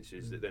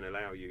experiences that then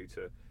allow you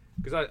to...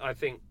 Because I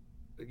think,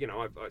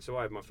 so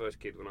I had my first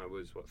kid when I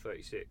was,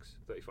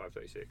 35,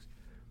 36.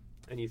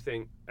 And you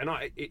think... And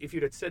if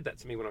you'd had said that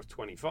to me when I was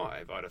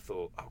 25, I'd have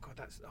thought, oh, God,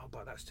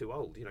 that's too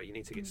old. You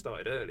need to get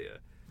started earlier.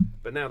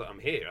 But now that I'm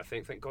here, I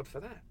think, thank God for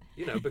that.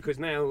 Because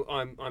now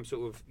I'm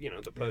sort of,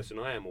 the person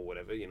I am or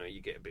whatever.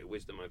 You get a bit of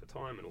wisdom over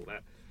time and all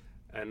that.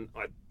 And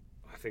I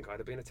think I'd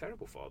have been a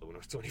terrible father when I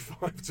was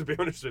 25, to be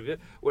honest with you.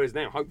 Whereas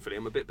now, hopefully,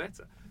 I'm a bit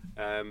better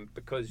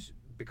because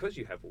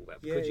you have all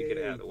that, because you get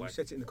it out of the way. You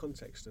set it in the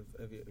context of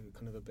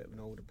kind of a bit of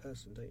an older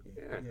person, don't you?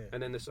 Yeah.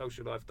 And then the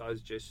social life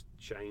does just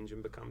change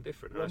and become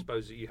different. And I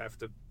suppose that you have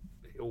to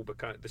all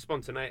become the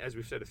spontaneity, as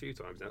we've said a few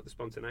times now. The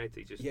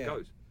spontaneity just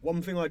goes.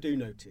 One thing I do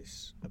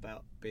notice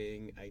about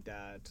being a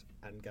dad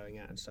and going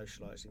out and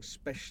socialising,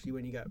 especially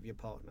when you go out with your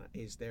partner,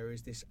 is there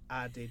is this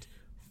added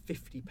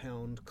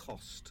 £50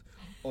 cost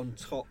on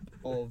top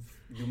of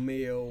your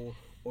meal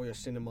or your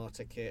cinema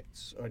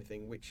tickets or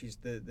anything, which is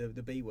the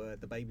B word,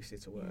 the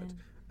babysitter word.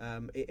 I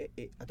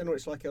don't know what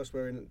it's like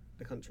elsewhere in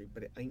the country,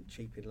 but it ain't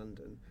cheap in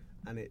London,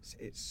 and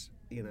it's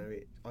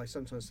I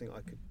sometimes think I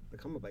could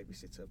become a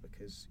babysitter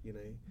because you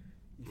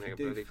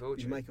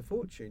make a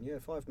fortune.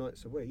 5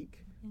 nights a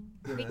week.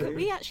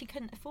 We actually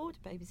couldn't afford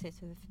a babysitter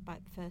for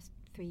about the first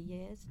 3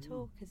 years at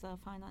all, because our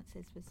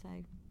finances were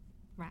so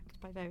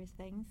racked by various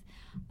things.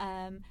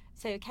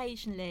 So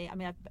occasionally, I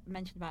mean, I've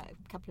mentioned about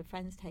a couple of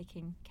friends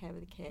taking care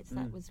of the kids.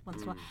 That was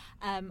once in a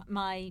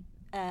while.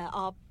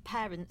 Our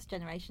parents'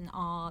 generation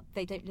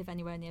they don't live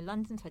anywhere near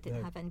London, so I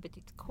didn't have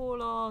anybody to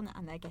call on,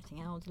 and they're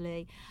getting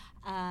elderly.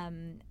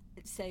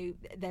 So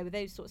there were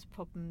those sorts of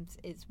problems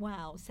as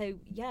well. So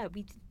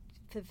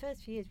for the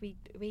first few years,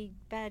 we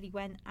barely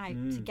went out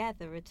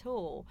together at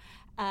all.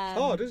 It's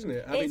hard, isn't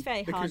it? It's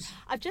very hard.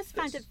 I've just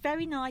found it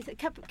very nice. A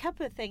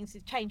couple of things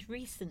have changed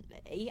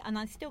recently, and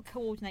I still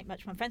coordinate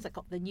much with my friends. I've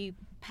got the new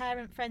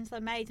parent friends I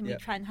made, and we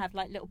try and have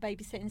like little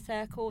babysitting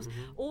circles.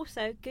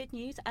 Also, good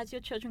news: as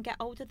your children get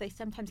older, they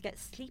sometimes get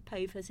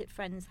sleepovers at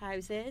friends'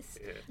 houses.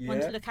 One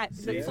to look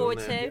forward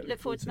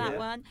to that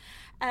one.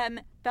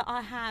 But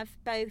I have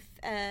both.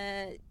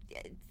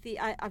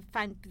 I've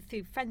found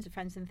through friends of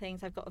friends and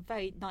things. I've got a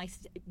very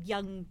nice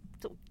young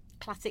sort of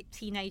classic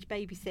teenage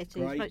babysitter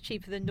who's much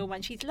cheaper than normal,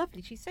 and she's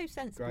lovely. She's so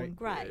sensible and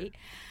great.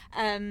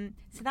 So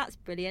that's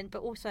brilliant.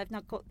 But also, I've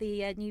now got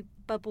the new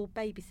Bubble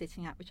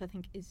babysitting app, which I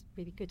think is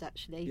really good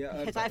actually.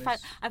 Yeah, because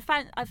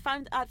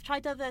I've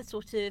tried other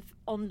sort of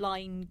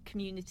online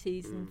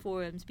communities and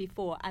forums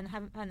before, and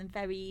haven't found them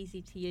very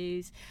easy to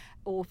use,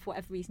 or for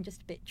whatever reason,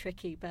 just a bit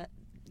tricky. But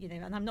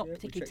and I'm not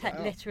particularly tech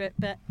literate,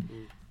 but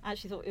I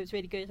actually thought it was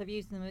really good. I've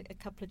used them a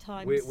couple of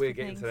times. We're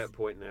getting to that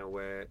point now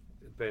where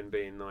Ben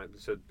being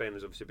Ben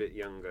was obviously a bit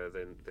younger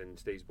than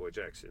Steve's boy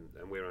Jackson,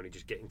 and we're only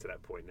just getting to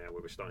that point now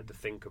where we're starting to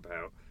think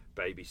about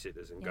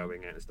babysitters and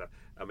going out and stuff.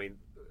 I mean,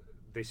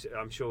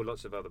 I'm sure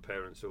lots of other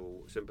parents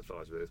will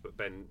sympathise with us, but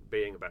Ben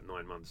being about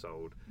 9 months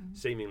old,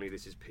 seemingly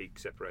this is peak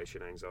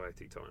separation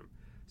anxiety time.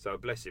 So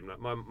bless him. Like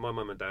my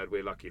mum and dad,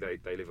 we're lucky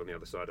they live on the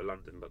other side of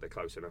London, but they're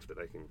close enough that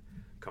they can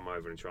come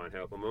over and try and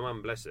help. And my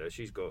mum, bless her,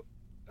 she's got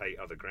 8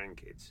 other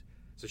grandkids.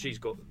 So she's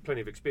got plenty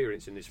of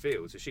experience in this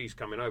field. So she's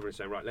coming over and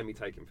saying, right, let me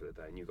take him for the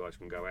day and you guys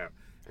can go out.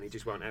 And he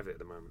just won't have it at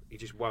the moment. He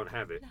just won't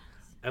have it.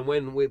 And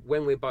when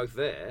we're both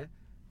there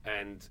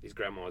and his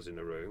grandma's in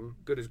the room,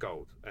 good as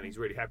gold, and he's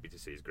really happy to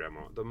see his grandma,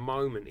 the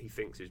moment he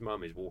thinks his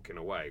mum is walking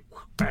away,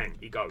 bang,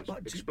 he goes,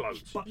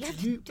 explodes. You have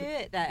to do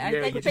it though.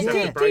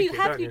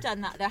 Have you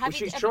done that though?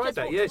 She's tried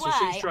that, so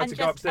she's tried to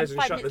go upstairs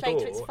and shut the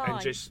door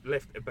and just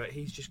left it, but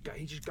he just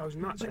goes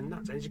nuts and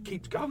he just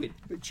keeps going.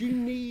 But you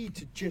need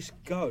to just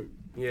go.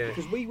 Yeah.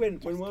 Because we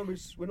went when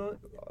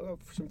I have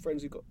some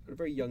friends who got a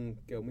very young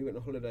girl, and we went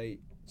on holiday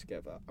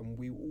together, and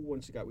we all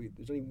wanted to go.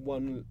 There's only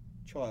one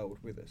child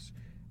with us,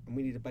 and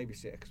we need a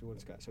babysitter because we wanted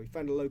to go. So we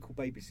found a local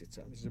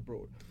babysitter. This is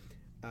abroad,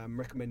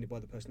 recommended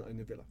by the person that owned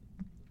the villa.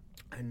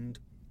 And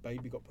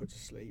baby got put to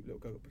sleep, little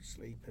girl got put to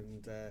sleep,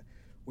 and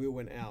we all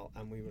went out,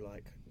 and we were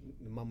like,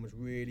 the mum was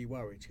really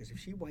worried because if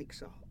she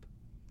wakes up,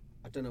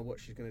 I don't know what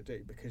she's going to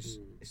do because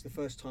it's the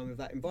first time of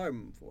that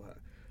environment for her.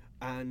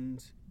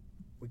 And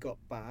we got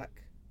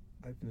back,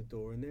 opened the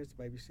door, and there's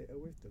the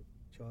babysitter with the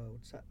child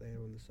sat there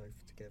on the sofa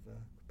together,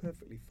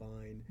 perfectly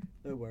fine,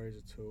 no worries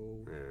at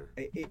all.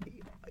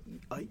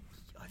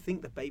 I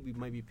think the baby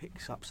maybe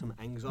picks up some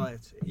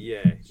anxiety.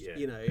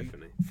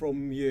 Definitely.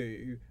 From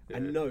you,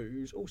 and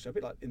knows also a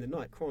bit like in the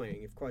night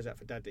crying. If cries out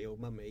for daddy or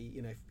mummy,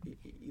 if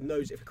he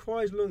knows if it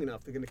cries long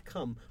enough, they're going to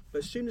come.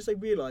 But as soon as they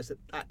realise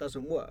that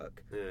doesn't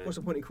work, what's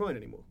the point in crying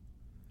anymore?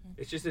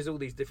 It's just there's all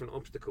these different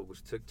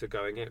obstacles to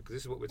going out, because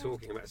this is what we're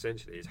talking about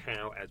essentially, is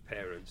how as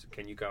parents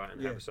can you go out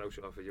and have a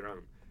social life of your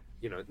own.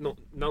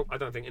 I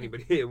don't think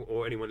anybody here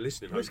or anyone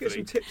listening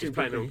hopefully is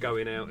planning on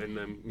going out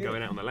and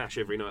going out on the lash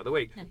every night of the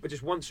week, but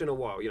just once in a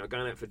while,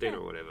 going out for dinner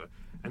or whatever.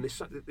 And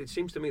it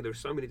seems to me there are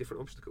so many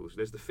different obstacles.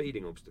 There's the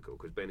feeding obstacle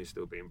because Ben is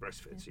still being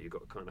breastfed, so you've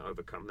got to kind of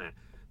overcome that.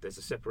 There's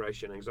a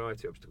separation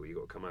anxiety obstacle.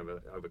 You've got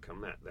to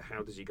overcome that. The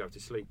how does he go to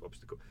sleep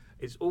obstacle.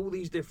 It's all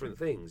these different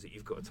things that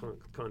you've got to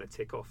kind of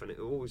tick off, and it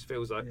always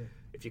feels like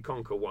if you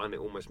conquer one, it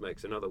almost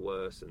makes another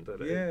worse. And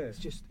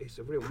it's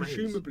a real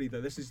presumably maze.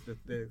 Though, this is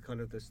the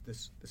kind of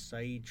the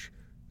sage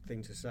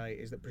thing to say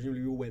is that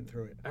presumably we all went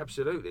through it.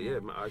 Absolutely, yeah.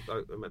 I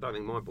don't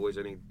think my boy's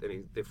any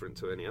different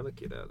to any other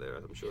kid out there.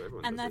 I'm sure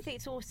everyone. And I think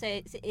it's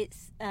also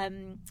it's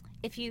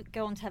if you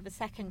go on to have a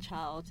second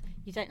child,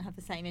 you don't have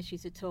the same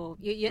issues at all.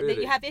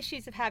 You have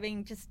issues of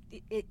having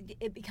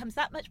it becomes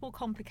that much more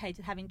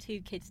complicated having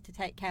 2 kids to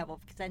take care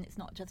of, because then it's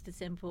not just a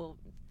simple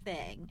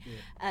thing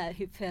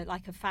who for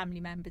like a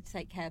family member to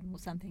take care of them or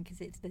something, because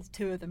there's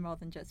 2 of them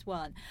rather than just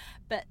one.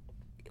 But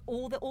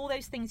all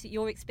those things that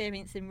you're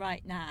experiencing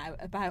right now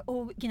about,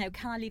 can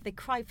I leave? They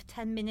cry for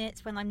 10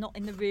 minutes when I'm not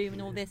in the room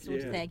and all this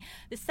sort of thing.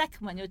 The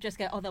second one, you'll just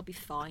go, they'll be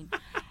fine.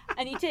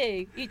 And you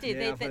do.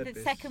 Yeah,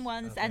 the second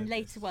ones and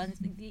later ones,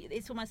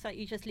 it's almost like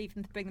you just leave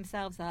them to bring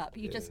themselves up.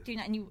 You just do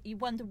that, and you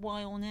wonder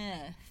why on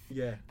earth.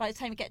 Yeah. By the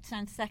time you get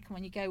down to the second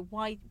one, you go,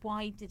 why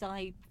did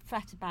I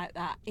fret about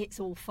that? It's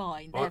all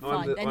fine. They're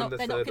fine. They're not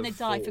going to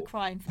die for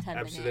crying for 10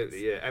 minutes.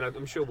 Absolutely, yeah. And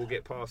I'm sure we'll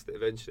get past it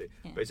eventually.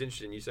 Yeah. But it's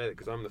interesting you say that,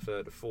 because I'm the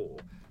third of 4,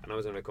 and I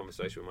was having a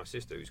conversation with my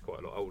sister, who's quite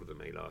a lot older than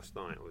me, last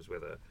night. I was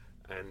with her.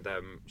 And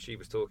she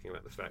was talking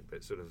about the fact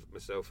that sort of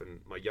myself and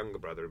my younger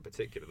brother in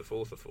particular, the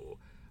 4th of 4,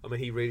 I mean,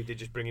 he really did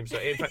just bring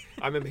himself. In fact,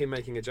 I remember him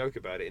making a joke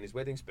about it in his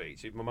wedding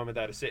speech. My mum and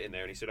dad are sitting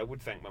there, and he said, I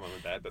would thank my mum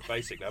and dad, but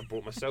basically I've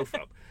brought myself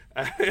up.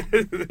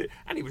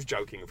 And he was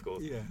joking, of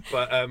course. Yeah.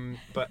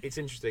 But it's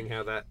interesting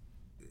how that,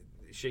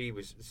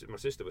 my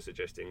sister was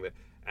suggesting that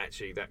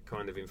actually that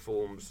kind of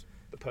informs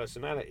the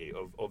personality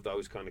of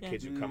those kind of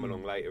kids who come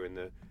along later in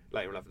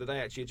life, that they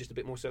actually are just a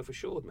bit more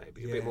self-assured,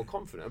 maybe a bit more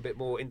confident, a bit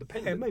more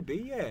independent. Yeah, maybe,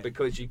 yeah.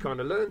 Because you kind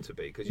of learn to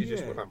be, because you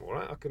just, well, I'm all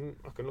right, I can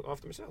look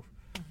after myself.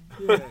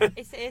 Yeah.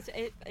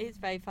 It's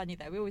very funny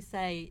though. We always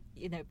say,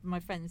 you know, my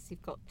friends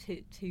who've got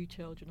two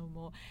children or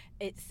more,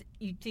 it's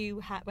you do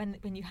have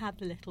when you have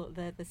the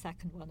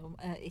second one,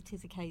 it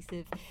is a case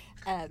of.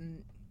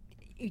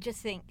 You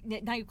just think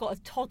now you've got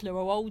a toddler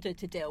or older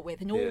to deal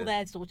with and all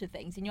their sort of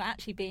things, and you're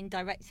actually being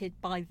directed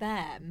by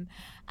them,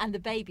 and the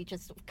baby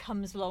just sort of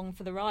comes along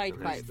for the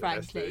ride. Quite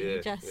frankly,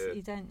 you don't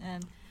think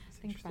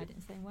about it in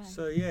the same way.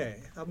 So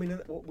I mean,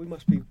 we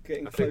must be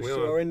getting close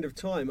to our end of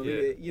time. I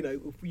mean, you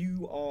know, if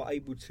you are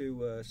able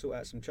to sort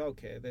out some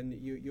childcare, then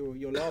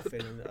you're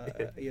laughing, and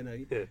you know,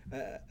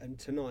 and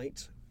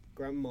tonight,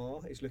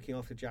 Grandma is looking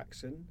after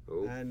Jackson,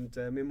 and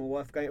me and my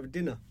wife are going out for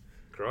dinner.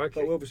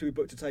 Crikey. But obviously we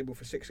booked a table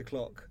for 6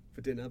 o'clock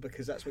for dinner,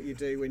 because that's what you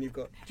do when you've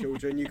got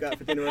children. You go out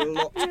for dinner a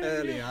lot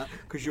earlier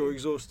because you're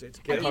exhausted.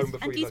 Get home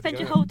before and do you spend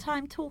your whole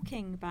time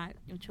talking about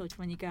your children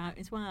when you go out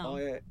as well?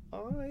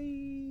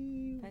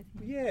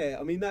 Yeah,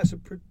 I mean that's I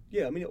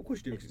mean of course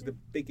you do, because it's the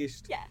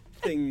biggest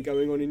thing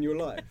going on in your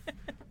life.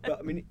 But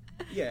I mean,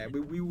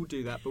 we will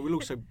do that. But we'll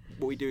also,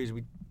 what we do is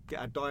we get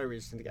our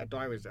diaries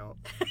out,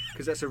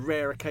 because that's a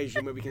rare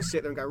occasion where we can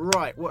sit there and go,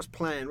 right, what's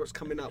planned, what's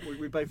coming up.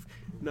 We both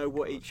know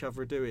what each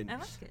other are doing. Oh,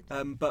 that's good.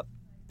 But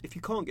if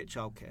you can't get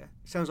childcare, it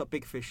sounds like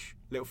Big Fish,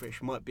 Little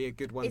Fish might be a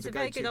good one it's to a go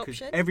very to, good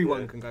because option.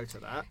 everyone can go to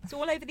that. It's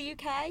all over the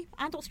UK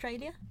and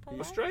Australia. By the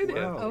way. Australia?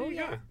 Wow. Oh,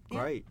 yeah.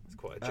 Great. It's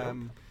quite a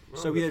jump.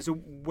 So there's a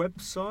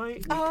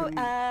website.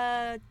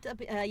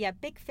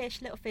 Big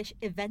Fish, Little Fish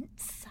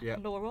Events,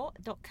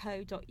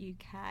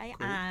 laurel.co.uk,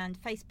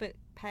 and Facebook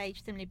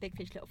page, similarly Big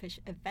Fish, Little Fish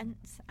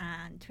Events,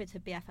 and Twitter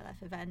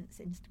BFLF Events,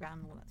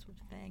 Instagram, all that sort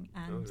of thing.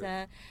 And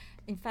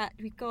in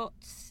fact,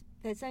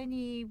 there's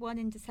only one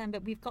in December.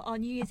 We've got our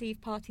New Year's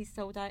Eve parties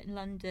sold out in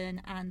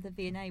London, and the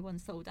V&A one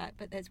sold out,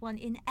 but there's one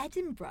in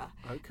Edinburgh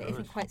that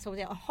isn't quite sold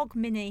out, a Hog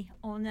Mini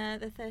on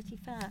the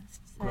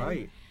 31st. So,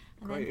 Great.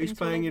 Who's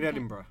playing in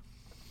Edinburgh?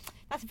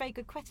 That's a very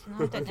good question.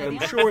 I don't know. I'm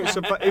sure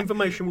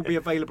information will be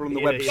available on the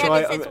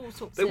website. Yeah, there's all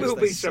sorts there will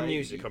be say. some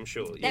music, I'm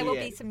sure. There will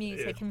be some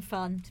music and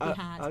fun to be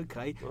had.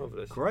 Okay,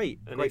 marvellous,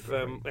 great. And great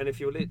if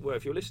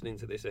you're listening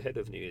to this ahead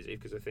of New Year's Eve,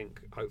 because I think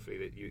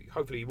hopefully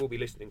you will be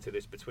listening to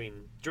this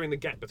during the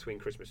gap between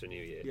Christmas and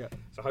New Year. Yeah.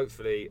 So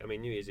hopefully, I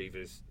mean, New Year's Eve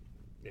is,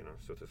 you know,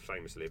 sort of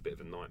famously a bit of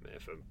a nightmare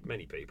for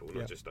many people,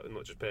 not just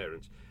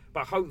parents.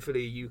 But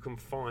hopefully you can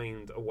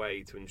find a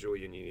way to enjoy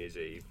your New Year's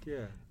Eve.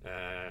 Yeah.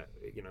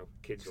 You know,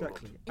 kids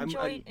exactly. or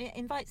not.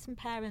 Invite some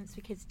parents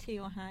with kids to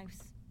your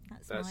house.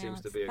 That seems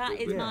answer. to be That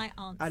is my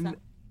answer. And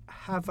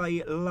have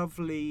a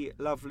lovely,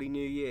 lovely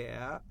New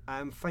Year.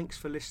 Thanks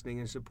for listening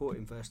and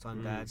supporting First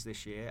Time Dads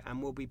this year.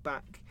 And we'll be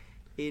back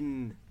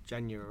in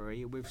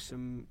January with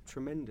some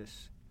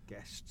tremendous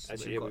guests.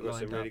 Actually, we've got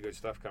some really good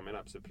stuff coming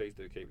up, so please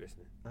do keep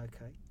listening.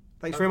 Okay.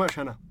 Thanks very much,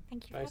 Hannah.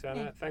 Thank you. Thanks,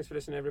 Hannah. Thanks for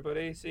listening,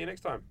 everybody. See you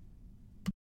next time.